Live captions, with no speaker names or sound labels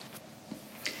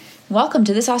Welcome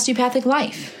to This Osteopathic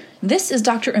Life. This is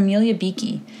Dr. Amelia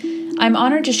Beakey. I'm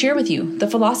honored to share with you the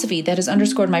philosophy that has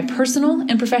underscored my personal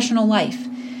and professional life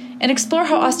and explore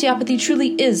how osteopathy truly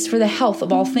is for the health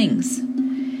of all things.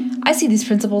 I see these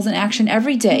principles in action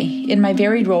every day in my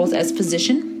varied roles as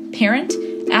physician, parent,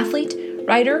 athlete,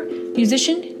 writer,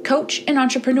 musician, coach, and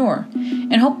entrepreneur,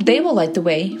 and hope they will light the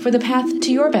way for the path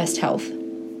to your best health.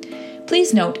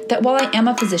 Please note that while I am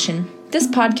a physician, this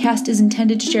podcast is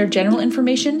intended to share general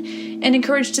information and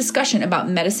encourage discussion about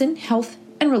medicine, health,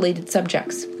 and related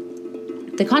subjects.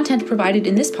 The content provided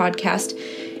in this podcast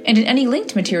and in any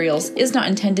linked materials is not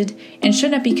intended and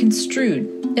should not be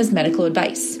construed as medical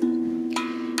advice.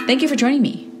 Thank you for joining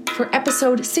me for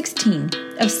episode 16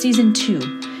 of season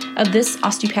 2 of This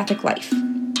Osteopathic Life.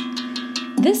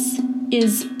 This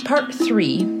is part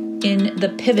 3 in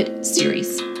the Pivot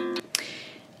series.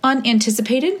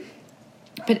 Unanticipated,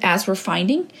 but as we're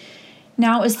finding,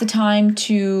 now is the time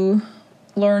to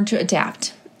learn to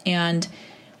adapt and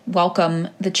welcome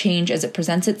the change as it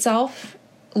presents itself,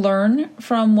 learn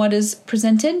from what is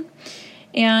presented,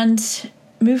 and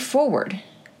move forward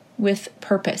with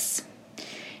purpose.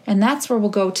 And that's where we'll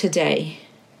go today,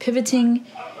 pivoting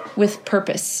with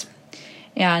purpose,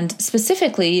 and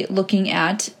specifically looking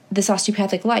at this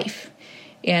osteopathic life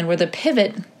and where the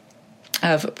pivot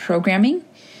of programming,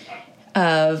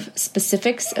 of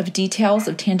specifics, of details,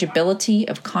 of tangibility,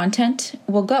 of content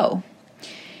will go.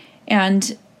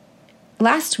 And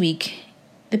last week,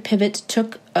 the pivot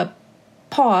took a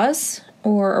pause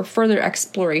or a further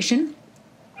exploration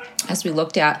as we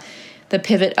looked at the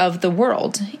pivot of the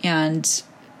world and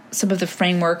some of the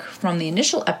framework from the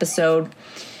initial episode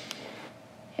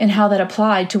and how that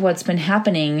applied to what's been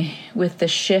happening with the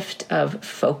shift of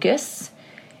focus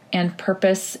and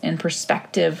purpose and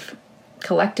perspective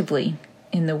collectively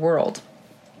in the world.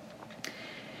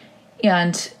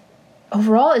 And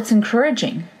overall, it's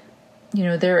encouraging.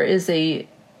 There is a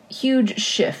huge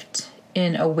shift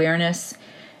in awareness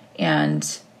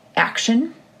and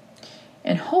action,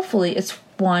 and hopefully it's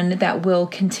one that will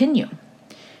continue.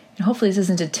 And hopefully this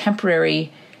isn't a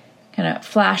temporary kind of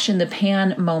flash in the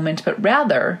pan moment, but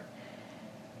rather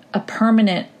a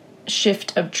permanent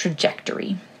shift of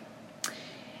trajectory.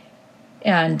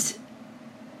 And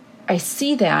I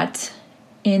see that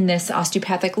in this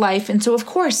osteopathic life. And so, of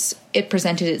course, it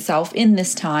presented itself in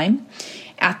this time,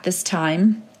 at this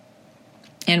time,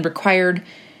 and required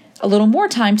a little more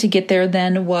time to get there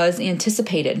than was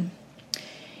anticipated.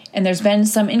 And there's been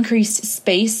some increased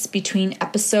space between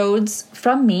episodes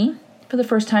from me for the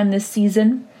first time this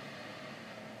season.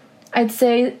 I'd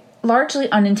say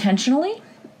largely unintentionally,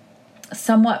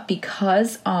 somewhat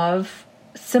because of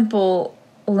simple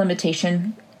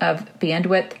limitation of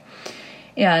bandwidth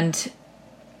and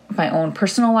my own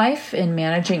personal life in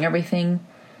managing everything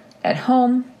at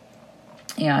home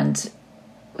and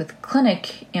with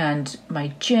clinic and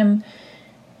my gym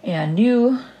and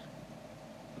new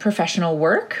professional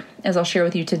work, as I'll share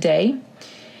with you today.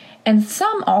 And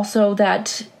some also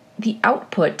that the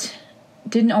output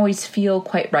didn't always feel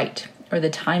quite right, or the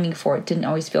timing for it didn't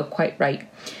always feel quite right.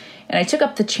 And I took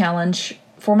up the challenge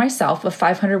for myself of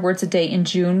 500 words a day in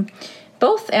June,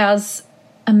 both as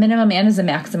a minimum and as a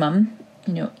maximum.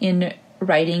 In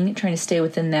writing, trying to stay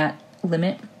within that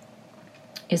limit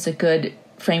is a good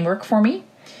framework for me.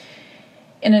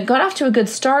 And it got off to a good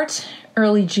start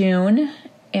early June,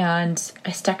 and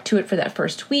I stuck to it for that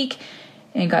first week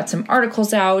and got some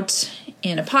articles out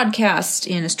in a podcast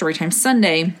in a Storytime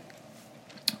Sunday.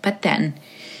 But then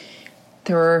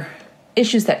there were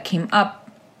issues that came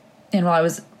up, and while I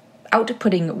was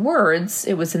outputting words,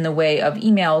 it was in the way of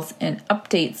emails and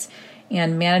updates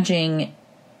and managing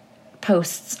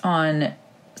posts on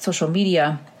social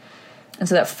media. And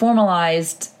so that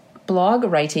formalized blog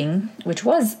writing, which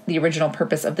was the original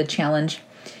purpose of the challenge,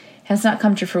 has not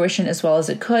come to fruition as well as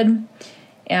it could.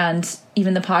 And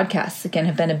even the podcasts, again,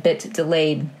 have been a bit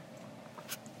delayed.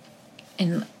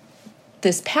 And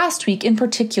this past week in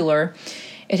particular,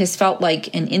 it has felt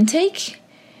like an intake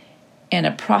and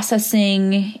a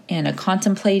processing and a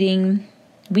contemplating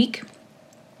week.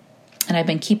 And I've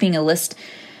been keeping a list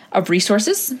of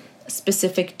resources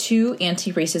specific to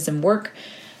anti-racism work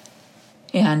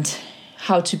and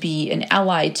how to be an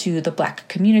ally to the Black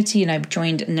community. And I've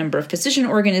joined a number of physician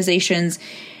organizations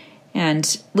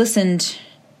and listened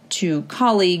to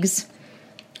colleagues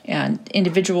and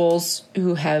individuals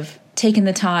who have taken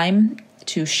the time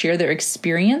to share their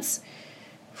experience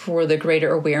for the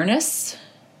greater awareness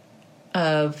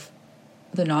of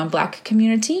the non-Black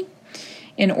community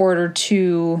in order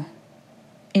to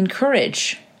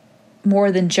encourage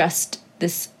more than just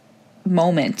this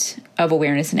moment of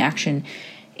awareness and action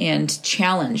and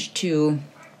challenge to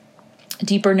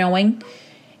deeper knowing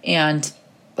and,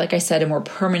 like I said, a more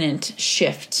permanent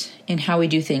shift in how we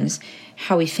do things,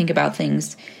 how we think about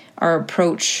things, our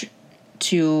approach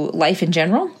to life in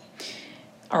general,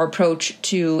 our approach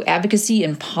to advocacy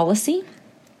and policy.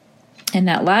 And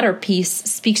that latter piece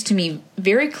speaks to me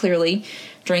very clearly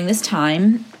during this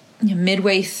time,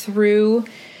 midway through,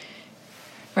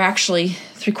 or actually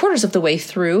 3/4 of the way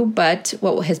through, but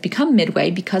what has become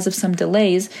midway because of some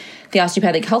delays, the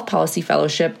Osteopathic Health Policy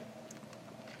Fellowship,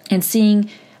 and seeing,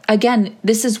 again,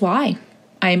 this is why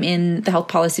I'm in the Health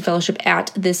Policy Fellowship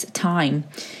at this time.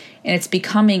 And it's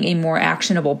becoming a more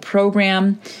actionable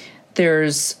program.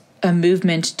 There's a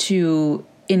movement to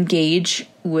engage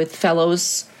with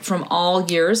fellows from all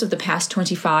years of the past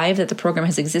 25 that the program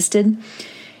has existed,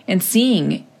 and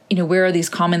seeing, where are these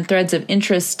common threads of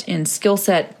interest and skill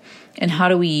set, and how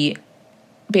do we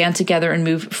band together and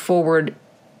move forward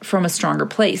from a stronger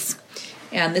place.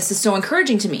 And this is so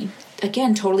encouraging to me.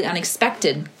 Again, totally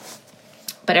unexpected,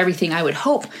 but everything I would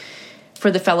hope for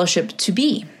the fellowship to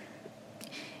be.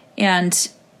 And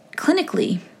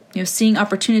clinically, seeing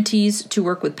opportunities to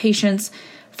work with patients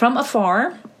from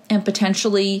afar and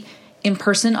potentially in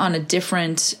person on a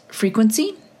different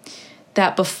frequency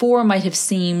that before might have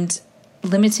seemed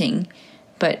limiting,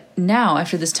 but now,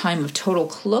 after this time of total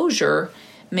closure,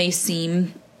 may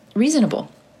seem reasonable.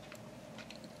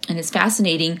 And it's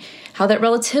fascinating how that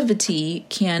relativity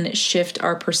can shift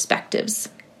our perspectives.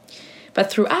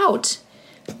 But throughout,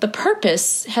 the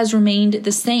purpose has remained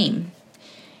the same.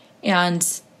 And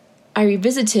I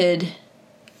revisited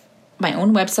my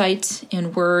own website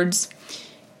and words.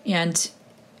 And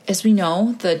as we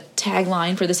know, the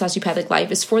tagline for This Osteopathic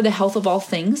Life is for the health of all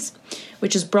things,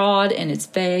 which is broad and it's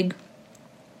vague.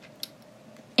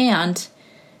 And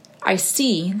I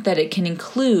see that it can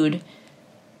include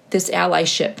this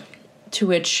allyship to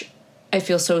which I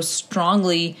feel so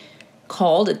strongly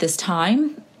called at this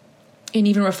time, and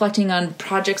even reflecting on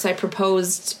projects I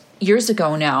proposed years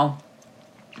ago now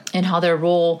and how their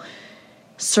role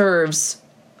serves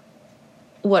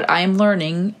what I'm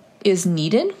learning is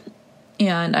needed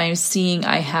and I'm seeing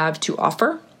I have to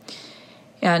offer,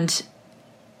 and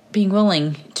being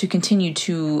willing to continue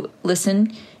to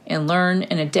listen and learn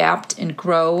and adapt and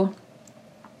grow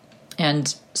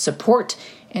and support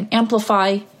and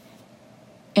amplify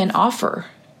and offer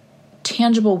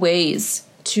tangible ways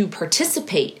to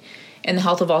participate in the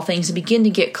health of all things and begin to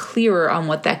get clearer on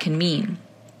what that can mean.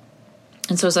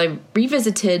 And so as I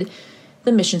revisited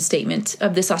the mission statement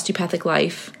of This Osteopathic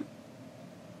Life,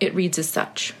 it reads as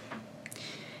such: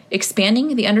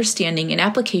 expanding the understanding and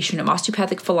application of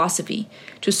osteopathic philosophy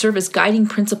to serve as guiding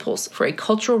principles for a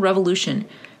cultural revolution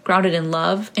grounded in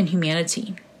love and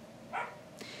humanity.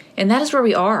 And that is where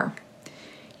we are.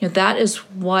 That is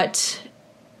what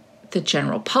the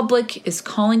general public is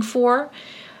calling for.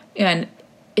 And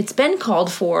it's been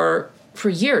called for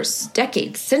years,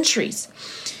 decades, centuries.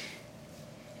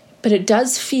 But it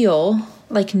does feel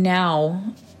like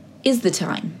now is the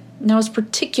time. Now is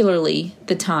particularly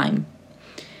the time.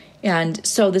 And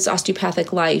so this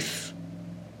osteopathic life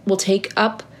will take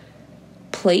up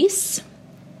place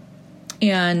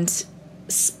and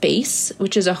space,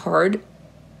 which is a hard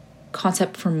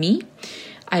concept for me.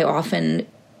 I often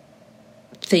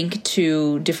think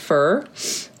to defer,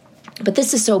 but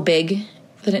this is so big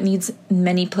that it needs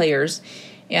many players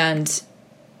and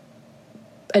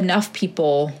enough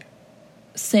people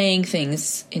saying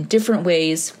things in different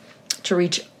ways to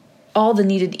reach all the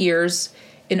needed ears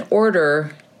in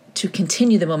order to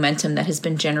continue the momentum that has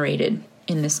been generated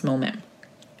in this moment.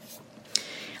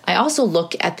 I also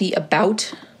look at the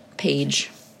About page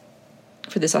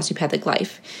for This Osteopathic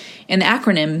Life and the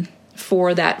acronym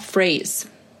for that phrase,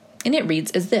 and it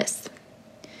reads as this: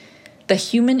 the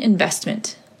human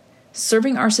investment,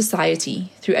 serving our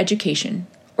society through education,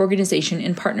 organization,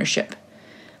 and partnership,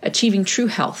 achieving true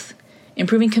health,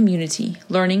 improving community,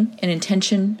 learning, and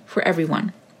intention for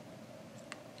everyone.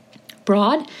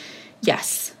 Broad?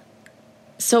 Yes.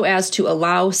 So as to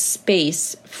allow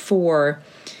space for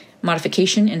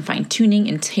modification and fine-tuning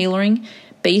and tailoring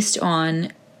based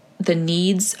on the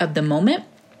needs of the moment,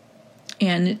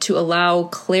 and to allow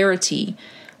clarity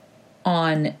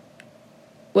on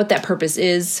what that purpose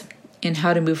is and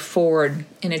how to move forward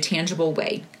in a tangible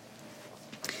way.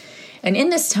 And in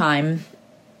this time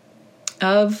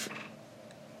of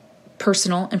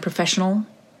personal and professional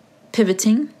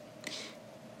pivoting,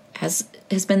 as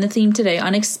has been the theme today,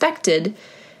 unexpected,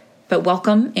 but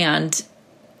welcome and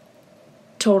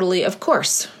totally, of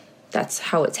course, that's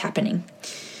how it's happening.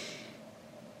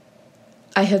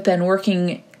 I have been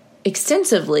working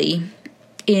extensively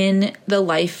in the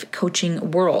life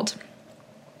coaching world.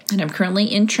 And I'm currently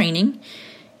in training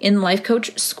in life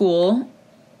coach school,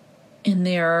 and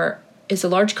there is a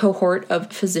large cohort of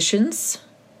physicians,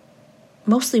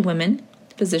 mostly women,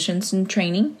 physicians in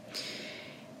training.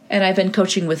 And I've been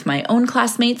coaching with my own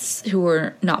classmates who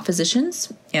are not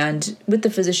physicians, and with the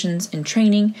physicians in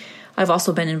training. I've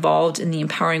also been involved in the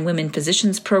Empowering Women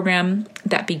Physicians program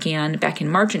that began back in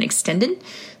March and extended,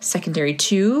 secondary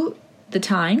to the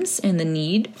times and the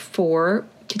need for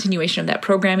continuation of that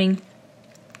programming.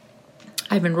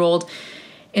 I've enrolled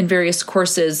in various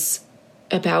courses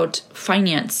about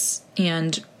finance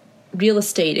and real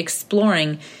estate,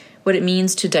 exploring what it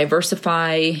means to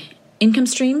diversify income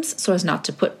streams so as not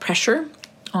to put pressure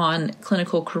on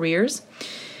clinical careers.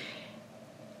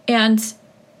 And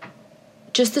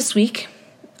just this week,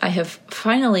 I have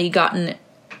finally gotten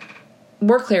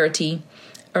more clarity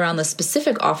around the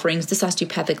specific offerings this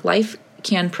osteopathic life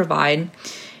can provide.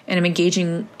 And I'm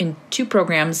engaging in 2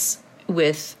 programs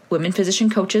with women physician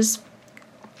coaches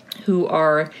who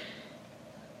are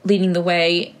leading the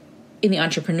way in the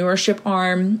entrepreneurship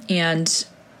arm and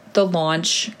the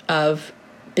launch of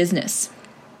business.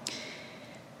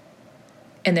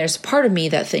 And there's part of me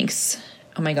that thinks,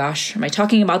 oh my gosh, am I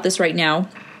talking about this right now?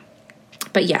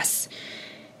 But yes,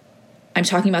 I'm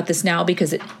talking about this now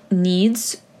because it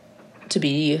needs to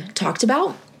be talked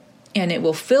about, and it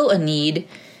will fill a need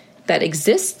that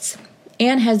exists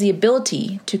and has the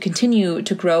ability to continue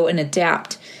to grow and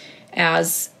adapt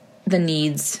as the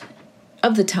needs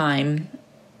of the time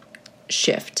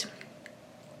shift.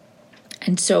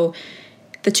 And so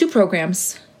the 2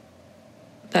 programs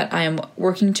that I am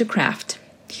working to craft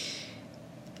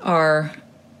are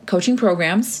coaching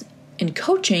programs, and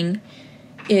coaching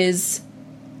is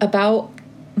about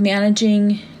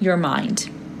managing your mind,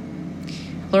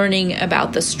 learning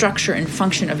about the structure and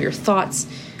function of your thoughts,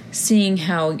 seeing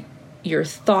how your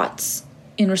thoughts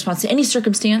in response to any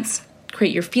circumstance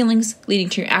create your feelings, leading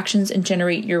to your actions, and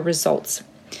generate your results.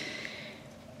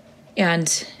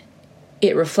 And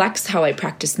it reflects how I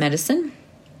practice medicine.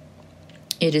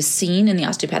 It is seen in the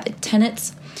osteopathic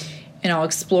tenets, and I'll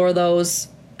explore those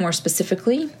more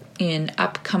specifically in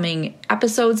upcoming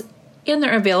episodes, and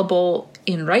they're available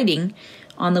in writing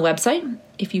on the website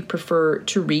if you prefer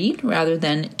to read rather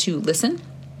than to listen,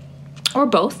 or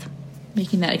both,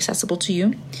 making that accessible to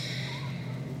you.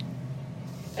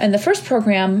 And the first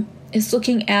program is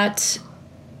looking at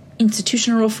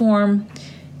institutional reform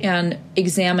and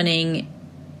examining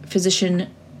physician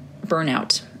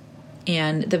burnout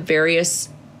and the various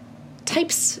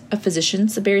types of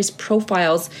physicians, the various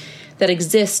profiles that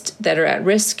exist that are at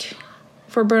risk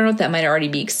for burnout, that might already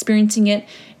be experiencing it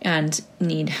and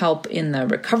need help in the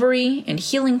recovery and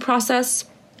healing process.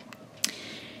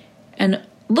 And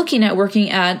looking at working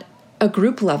at a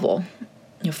group level,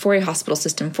 for a hospital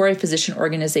system, for a physician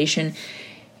organization,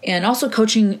 and also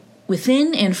coaching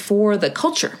within and for the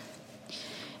culture.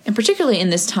 And particularly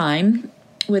in this time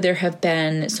where there have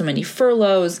been so many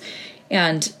furloughs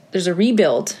and there's a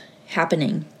rebuild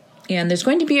happening, and there's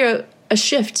going to be a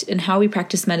shift in how we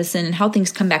practice medicine and how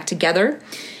things come back together,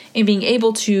 and being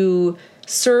able to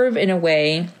serve in a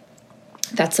way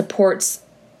that supports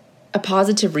a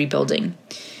positive rebuilding,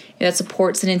 that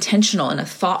supports an intentional and a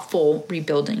thoughtful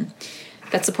rebuilding,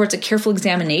 that supports a careful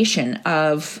examination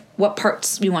of what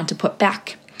parts we want to put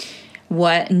back,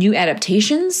 what new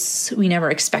adaptations we never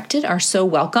expected are so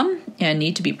welcome and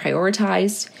need to be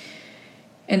prioritized,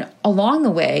 and along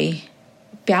the way,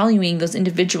 valuing those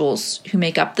individuals who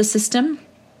make up the system,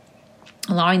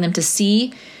 allowing them to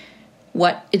see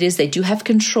what it is they do have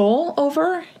control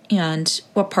over and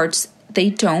what parts they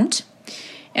don't,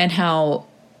 and how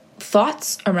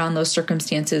thoughts around those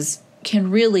circumstances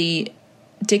can really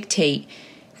dictate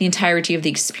the entirety of the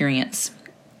experience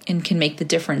and can make the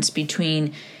difference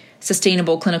between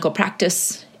sustainable clinical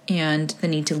practice and the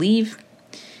need to leave,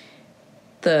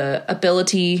 the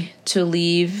ability to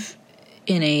leave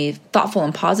in a thoughtful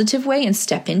and positive way and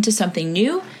step into something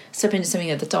new, step into something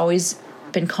that's always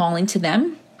been calling to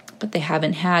them, but they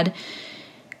haven't had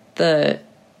the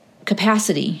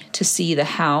capacity to see the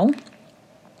how,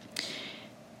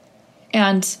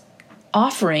 and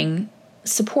offering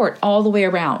support all the way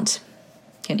around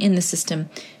and in the system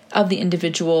of the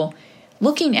individual,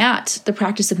 looking at the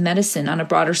practice of medicine on a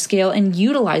broader scale and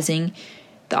utilizing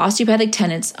the osteopathic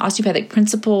tenets, osteopathic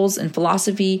principles and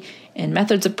philosophy and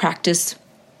methods of practice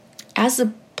as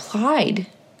applied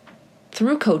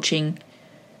through coaching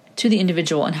to the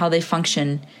individual and how they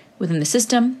function within the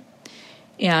system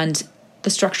and the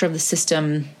structure of the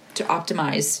system to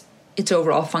optimize its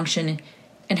overall function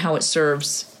and how it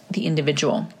serves the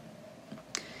individual.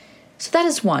 So that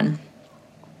is one.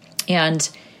 And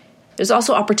there's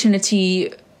also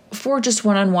opportunity for just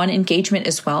one-on-one engagement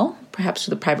as well, perhaps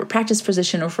with a private practice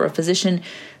physician or for a physician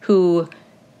who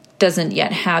doesn't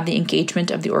yet have the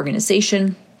engagement of the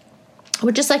organization,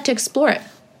 would just like to explore it.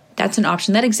 That's an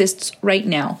option that exists right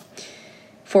now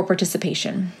for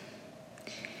participation.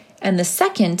 And the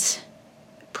second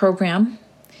program,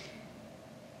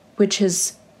 which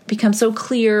has become so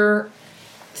clear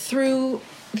through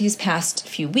these past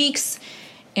few weeks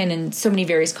and in so many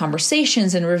various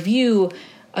conversations and review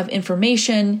of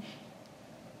information,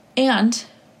 and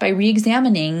by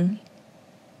re-examining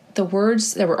the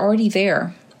words that were already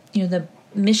there, the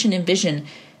mission and vision,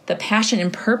 the passion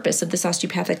and purpose of this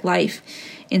osteopathic life,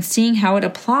 and seeing how it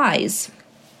applies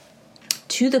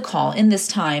to the call in this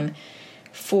time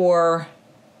for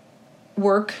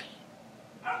work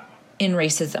in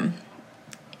racism.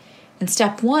 And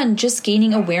step one, just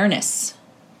gaining awareness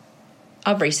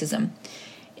of racism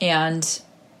and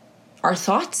our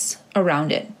thoughts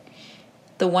around it,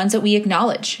 the ones that we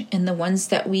acknowledge and the ones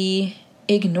that we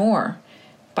ignore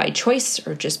by choice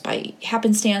or just by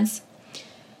happenstance,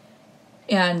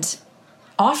 and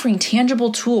offering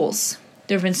tangible tools.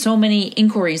 There have been so many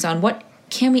inquiries on what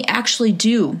can we actually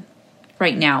do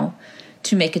right now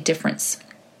to make a difference.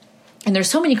 And there's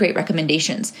so many great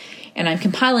recommendations, and I'm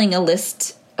compiling a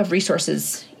list of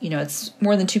resources. It's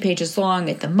more than 2 pages long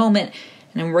at the moment,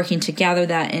 and I'm working to gather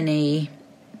that in a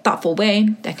thoughtful way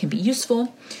that can be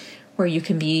useful, where you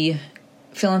can be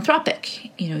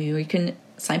philanthropic. You can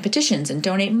sign petitions and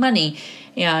donate money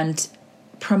and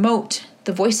promote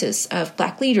the voices of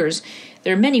Black leaders.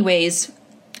 There are many ways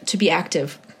to be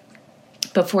active,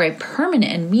 but for a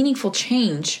permanent and meaningful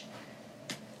change,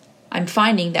 I'm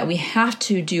finding that we have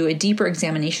to do a deeper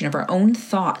examination of our own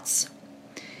thoughts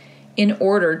in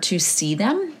order to see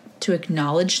them, to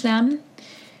acknowledge them,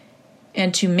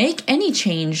 and to make any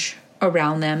change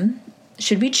around them,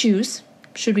 should we choose,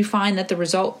 should we find that the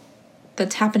result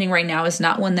that's happening right now is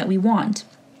not one that we want.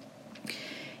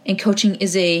 And coaching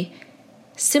is a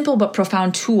simple but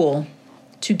profound tool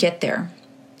to get there.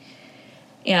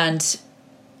 And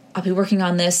I'll be working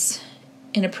on this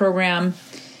in a program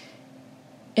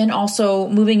and also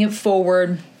moving it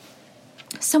forward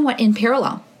somewhat in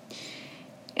parallel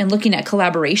and looking at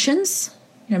collaborations.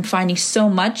 I'm finding so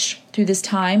much through this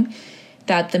time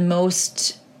that the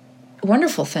most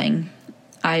wonderful thing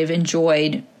I've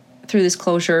enjoyed through this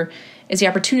closure is the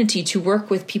opportunity to work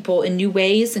with people in new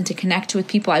ways and to connect with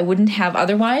people I wouldn't have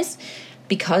otherwise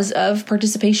because of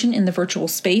participation in the virtual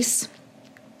space.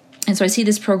 And so I see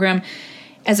this program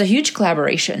as a huge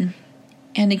collaboration.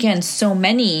 And again, so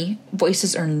many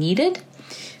voices are needed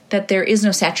that there is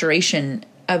no saturation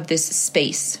of this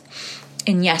space.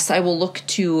 And yes, I will look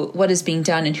to what is being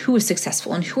done and who is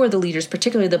successful and who are the leaders,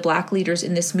 particularly the Black leaders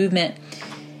in this movement.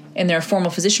 And there are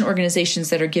formal physician organizations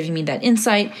that are giving me that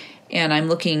insight. And I'm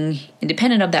looking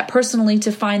independent of that personally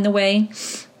to find the way.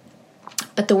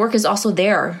 But the work is also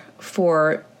there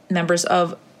for members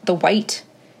of the white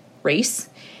race,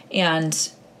 and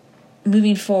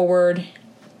moving forward,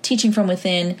 teaching from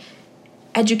within,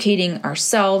 educating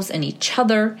ourselves and each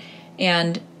other,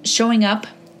 and showing up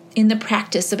in the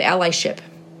practice of allyship.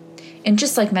 And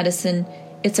just like medicine,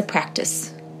 it's a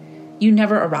practice. You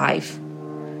never arrive.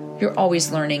 You're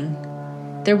always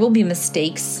learning. There will be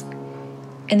mistakes,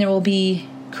 and there will be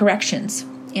corrections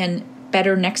and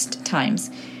better next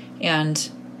times, and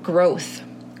growth,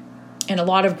 and a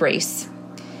lot of grace.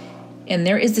 And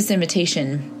there is this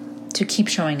invitation to keep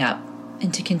showing up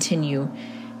and to continue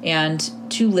and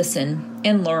to listen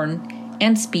and learn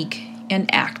and speak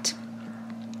and act.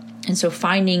 And so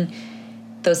finding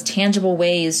those tangible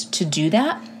ways to do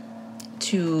that,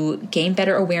 to gain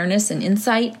better awareness and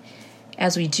insight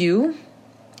as we do,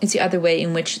 is the other way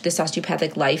in which this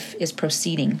osteopathic life is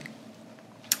proceeding.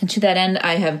 And to that end,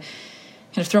 I have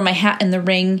kind of thrown my hat in the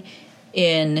ring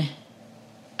in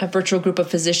a virtual group of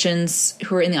physicians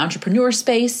who are in the entrepreneur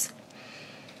space,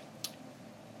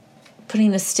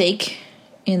 putting the stake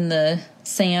in the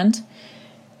sand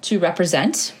to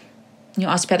represent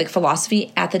osteopathic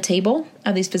philosophy at the table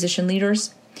of these physician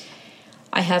leaders.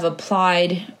 I have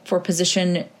applied for a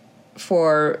position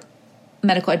for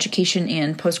medical education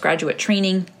and postgraduate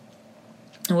training,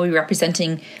 and we'll be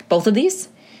representing both of these.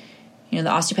 The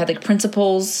osteopathic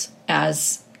principles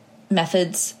as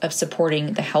methods of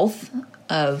supporting the health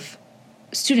of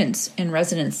students and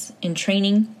residents in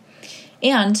training,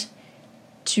 and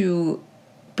to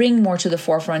bring more to the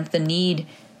forefront the need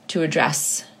to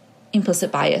address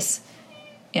implicit bias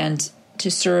and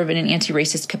to serve in an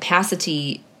anti-racist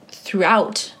capacity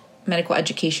throughout medical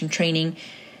education training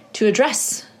to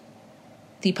address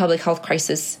the public health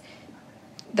crisis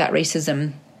that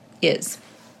racism is.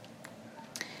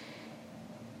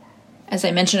 As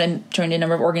I mentioned, I joined a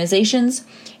number of organizations,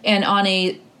 and on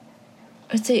I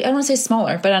don't want to say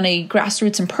smaller, but on a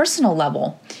grassroots and personal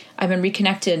level, I've been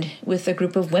reconnected with a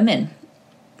group of women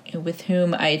with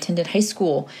whom I attended high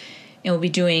school, and will be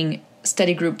doing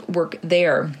study group work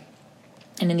there.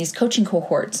 And in these coaching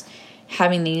cohorts,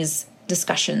 having these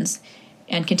discussions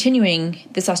and continuing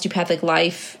this osteopathic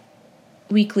life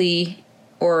weekly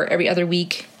or every other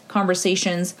week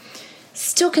conversations,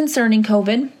 still concerning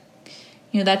COVID.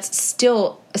 That's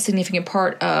still a significant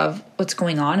part of what's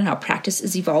going on and how practice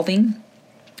is evolving,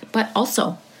 but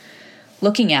also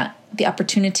looking at the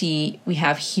opportunity we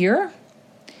have here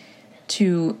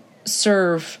to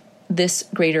serve this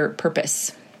greater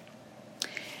purpose.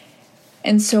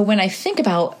 And so when I think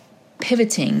about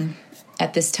pivoting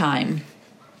at this time,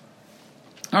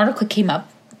 an article came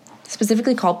up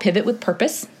specifically called Pivot with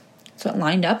Purpose. So it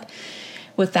lined up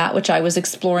with that which I was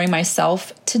exploring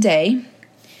myself today.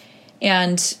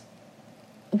 And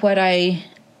what I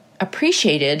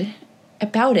appreciated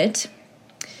about it,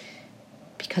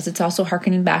 because it's also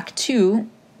hearkening back to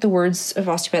the words of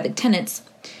osteopathic tenets,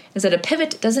 is that a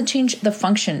pivot doesn't change the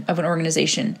function of an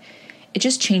organization. It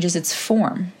just changes its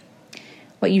form.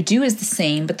 What you do is the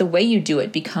same, but the way you do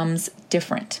it becomes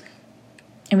different.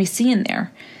 And we see in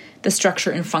there the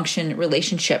structure and function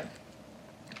relationship.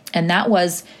 And that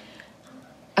was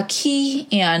a key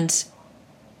and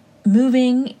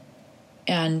moving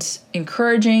and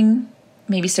encouraging,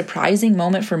 maybe surprising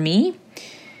moment for me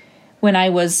when I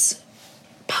was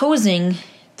posing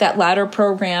that ladder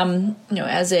program,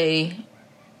 as a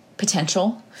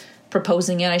potential,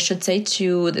 proposing it, I should say,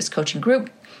 to this coaching group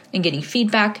and getting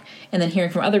feedback, and then hearing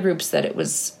from other groups that it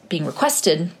was being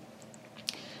requested.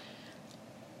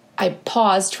 I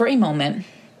paused for a moment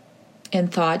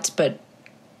and thought, but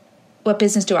what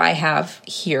business do I have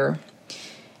here?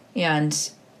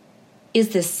 And is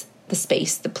this the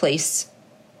space, the place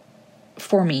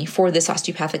for me, for this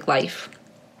osteopathic life?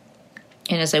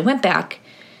 And as I went back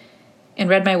and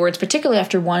read my words, particularly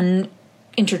after one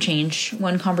interchange,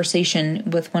 one conversation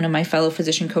with one of my fellow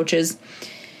physician coaches,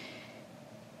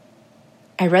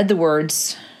 I read the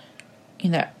words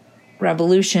in that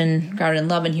revolution grounded in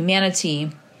love and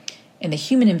humanity and the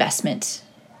human investment,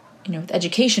 with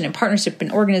education and partnership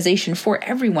and organization for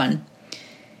everyone.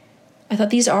 I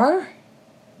thought these are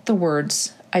the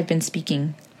words I've been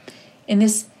speaking. And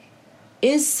this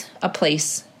is a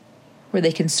place where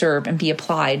they can serve and be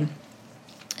applied.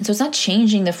 And so it's not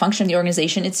changing the function of the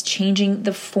organization, it's changing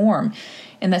the form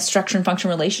and that structure and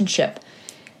function relationship.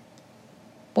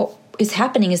 What is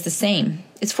happening is the same.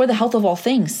 It's for the health of all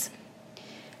things.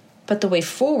 But the way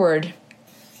forward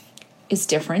is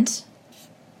different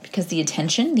because the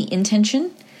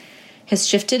intention has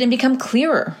shifted and become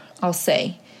clearer, I'll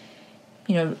say.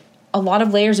 A lot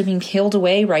of layers are being peeled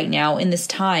away right now in this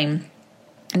time,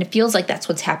 and it feels like that's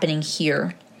what's happening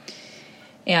here.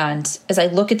 And as I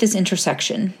look at this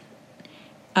intersection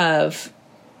of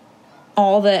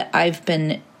all that I've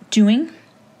been doing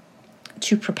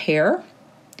to prepare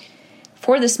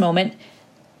for this moment,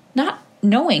 not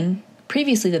knowing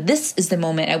previously that this is the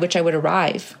moment at which I would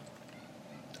arrive.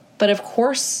 But of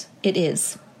course it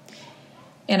is.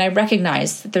 And I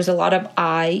recognize that there's a lot of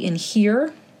I in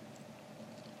here,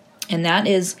 and that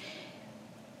is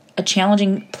a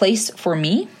challenging place for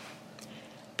me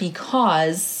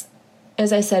because,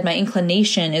 as I said, my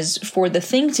inclination is for the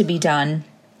thing to be done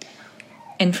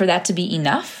and for that to be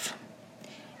enough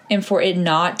and for it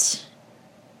not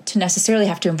to necessarily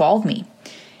have to involve me.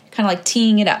 Kind of like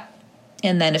teeing it up.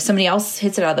 And then if somebody else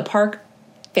hits it out of the park,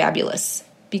 fabulous,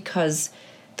 because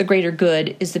the greater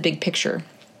good is the big picture.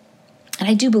 And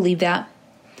I do believe that.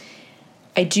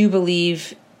 I do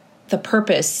believe the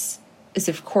purpose is,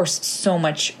 of course, so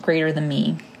much greater than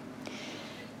me.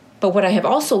 But what I have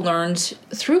also learned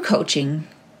through coaching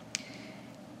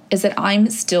is that I'm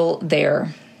still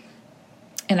there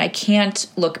and I can't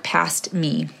look past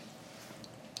me.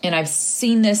 And I've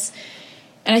seen this,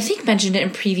 and I think mentioned it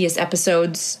in previous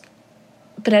episodes,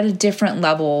 but at a different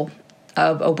level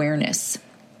of awareness.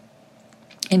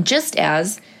 And just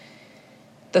as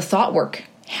the thought work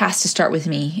has to start with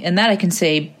me, and that I can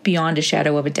say beyond a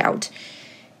shadow of a doubt,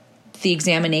 the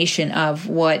examination of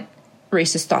what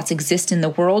racist thoughts exist in the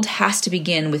world has to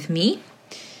begin with me,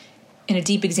 and a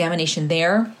deep examination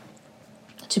there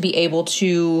to be able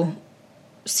to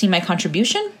see my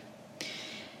contribution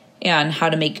and how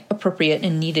to make appropriate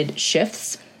and needed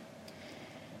shifts.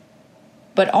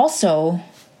 But also,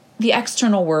 the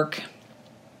external work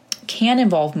can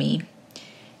involve me.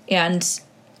 And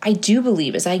I do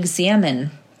believe as I examine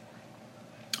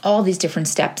all these different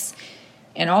steps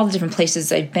and all the different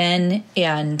places I've been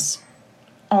and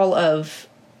all of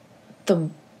the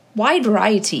wide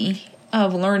variety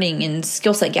of learning and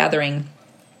skill set gathering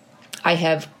I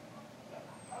have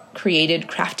created,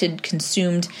 crafted,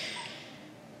 consumed,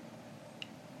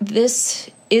 this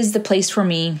is the place for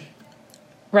me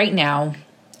right now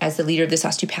as the leader of this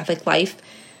osteopathic life,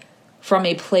 from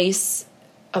a place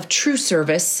of true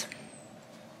service,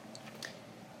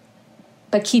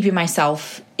 but keeping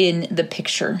myself in the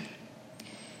picture,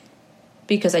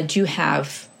 because I do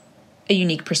have a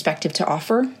unique perspective to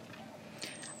offer.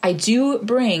 I do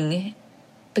bring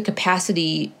the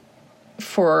capacity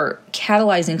for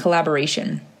catalyzing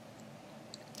collaboration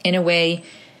in a way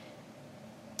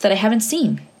that I haven't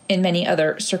seen in many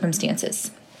other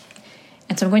circumstances.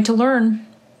 And so I'm going to learn.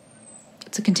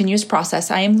 It's a continuous process.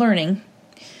 I am learning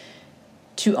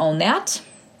to own that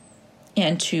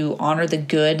and to honor the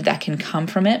good that can come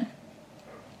from it,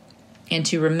 and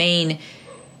to remain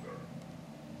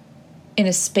in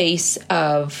a space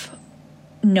of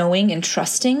knowing and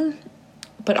trusting,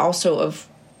 but also of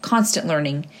constant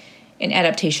learning and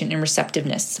adaptation and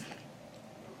receptiveness.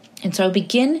 And so I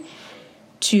begin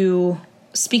to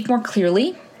speak more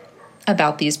clearly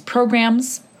about these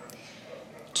programs,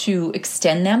 to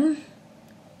extend them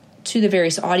to the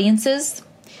various audiences.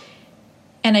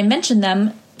 And I mention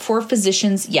them for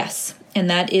physicians, yes, and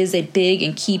that is a big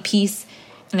and key piece.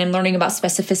 And I'm learning about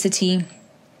specificity,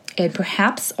 and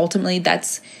perhaps ultimately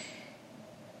that's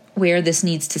where this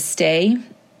needs to stay.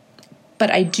 But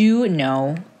I do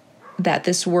know that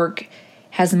this work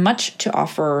has much to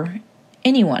offer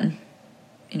anyone,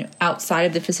 outside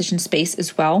of the physician space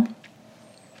as well.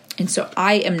 And so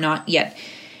I am not yet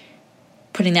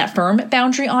putting that firm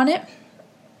boundary on it,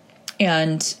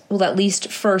 and will at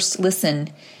least first listen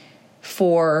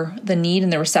for the need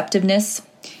and the receptiveness.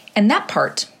 And that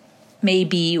part may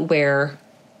be where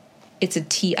it's a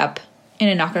tee up and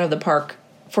a knock out of the park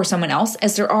for someone else,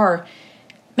 as there are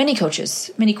many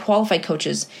coaches, many qualified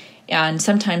coaches, and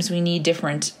sometimes we need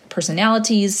different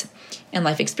personalities and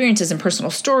life experiences and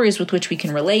personal stories with which we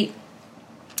can relate.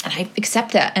 And I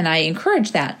accept that and I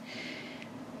encourage that.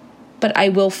 But I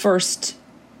will first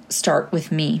start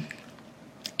with me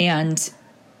and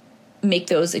make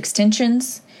those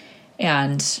extensions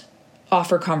and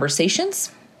offer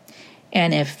conversations.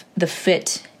 And if the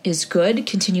fit is good,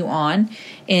 continue on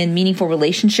in meaningful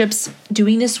relationships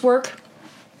doing this work.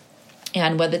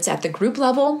 And whether it's at the group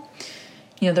level,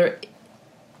 there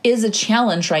is a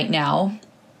challenge right now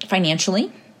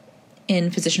financially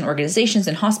in physician organizations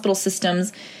and hospital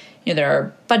systems. There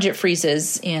are budget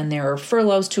freezes and there are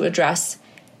furloughs to address.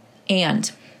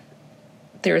 And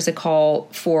there is a call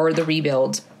for the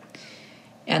rebuild.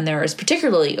 And there is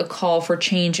particularly a call for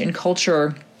change in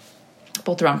culture,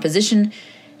 both around physician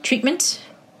treatment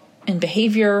and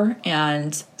behavior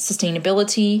and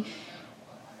sustainability.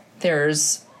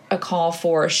 There's a call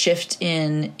for a shift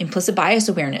in implicit bias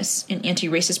awareness and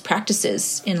anti-racist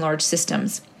practices in large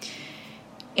systems.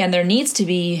 And there needs to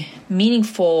be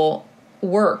meaningful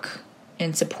work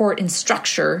and support and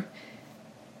structure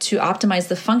to optimize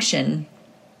the function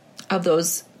of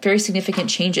those very significant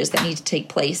changes that need to take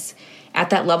place at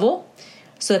that level,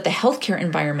 so that the healthcare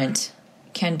environment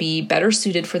can be better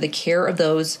suited for the care of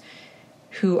those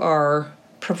who are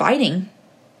providing,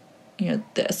 the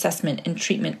assessment and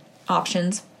treatment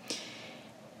options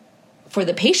for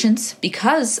the patients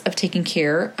because of taking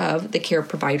care of the care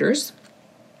providers,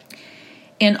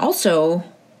 and also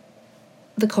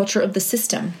the culture of the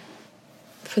system,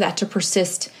 for that to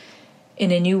persist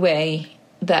in a new way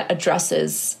that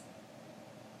addresses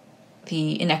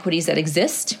the inequities that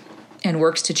exist and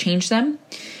works to change them,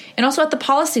 and also at the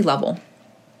policy level.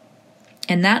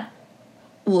 And that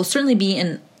will certainly be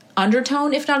an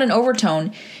undertone, if not an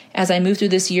overtone, as I move through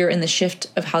this year in the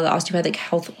shift of how the Osteopathic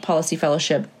Health Policy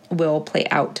Fellowship will play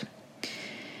out.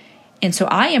 And so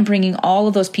I am bringing all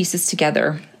of those pieces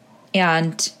together,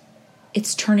 and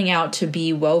it's turning out to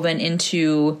be woven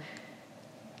into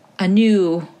a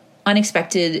new,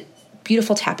 unexpected,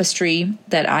 beautiful tapestry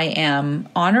that I am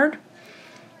honored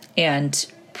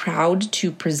and proud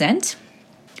to present.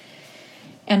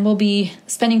 And we'll be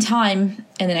spending time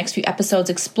in the next few episodes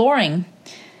exploring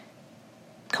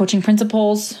coaching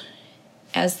principles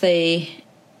as they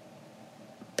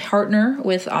partner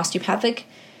with osteopathic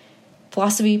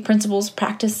philosophy, principles,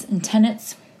 practice, and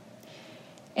tenets,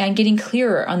 and getting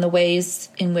clearer on the ways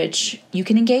in which you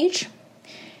can engage,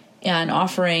 and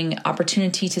offering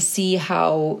opportunity to see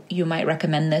how you might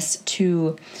recommend this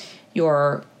to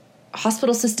your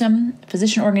hospital system,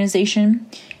 physician organization,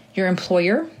 your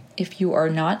employer, if you are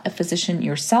not a physician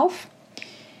yourself,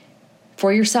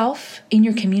 for yourself, in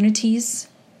your communities.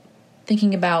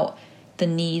 thinking about the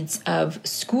needs of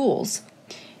schools.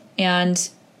 And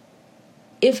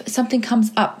if something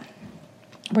comes up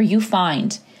where you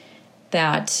find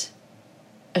that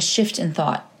a shift in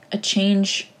thought, a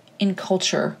change in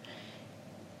culture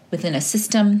within a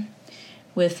system,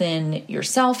 within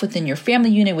yourself, within your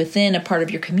family unit, within a part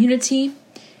of your community,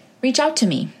 reach out to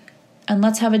me and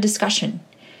let's have a discussion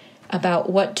about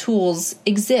what tools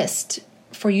exist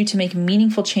for you to make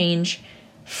meaningful change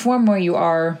from where you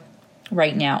are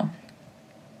right now.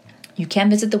 You can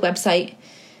visit the website.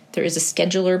 There is a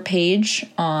scheduler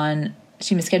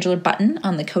button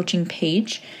on the coaching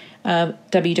page,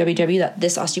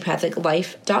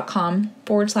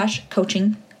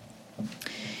 www.thisosteopathiclife.com/coaching.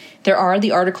 There are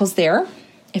the articles there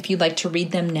if you'd like to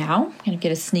read them now and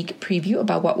get a sneak preview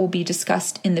about what will be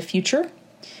discussed in the future.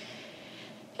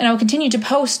 And I will continue to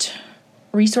post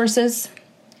resources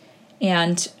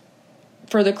and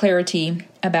further clarity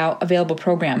about available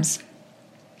programs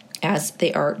as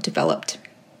they are developed.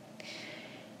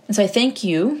 And so I thank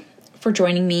you for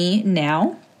joining me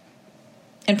now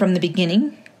and from the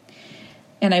beginning.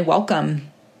 And I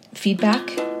welcome feedback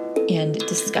and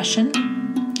discussion.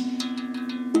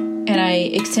 And I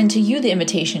extend to you the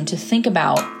invitation to think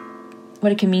about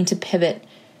what it can mean to pivot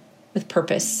with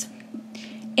purpose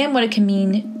and what it can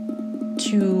mean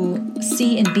to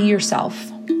see and be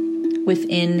yourself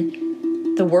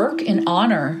within the work and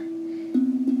honor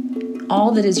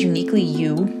all that is uniquely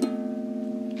you,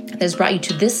 that has brought you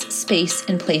to this space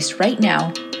and place right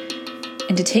now,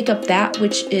 and to take up that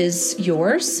which is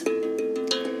yours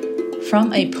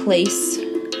from a place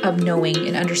of knowing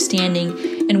and understanding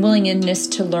and willingness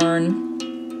to learn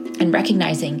and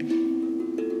recognizing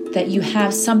that you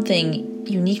have something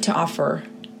unique to offer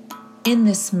in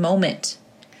this moment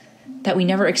that we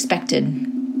never expected,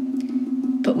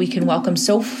 but we can welcome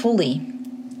so fully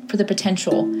for the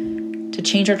potential to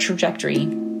change our trajectory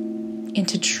and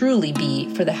to truly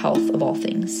be for the health of all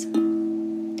things.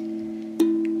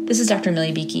 This is Dr.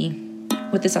 Millie Beakey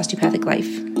with This Osteopathic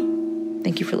Life.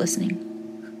 Thank you for listening.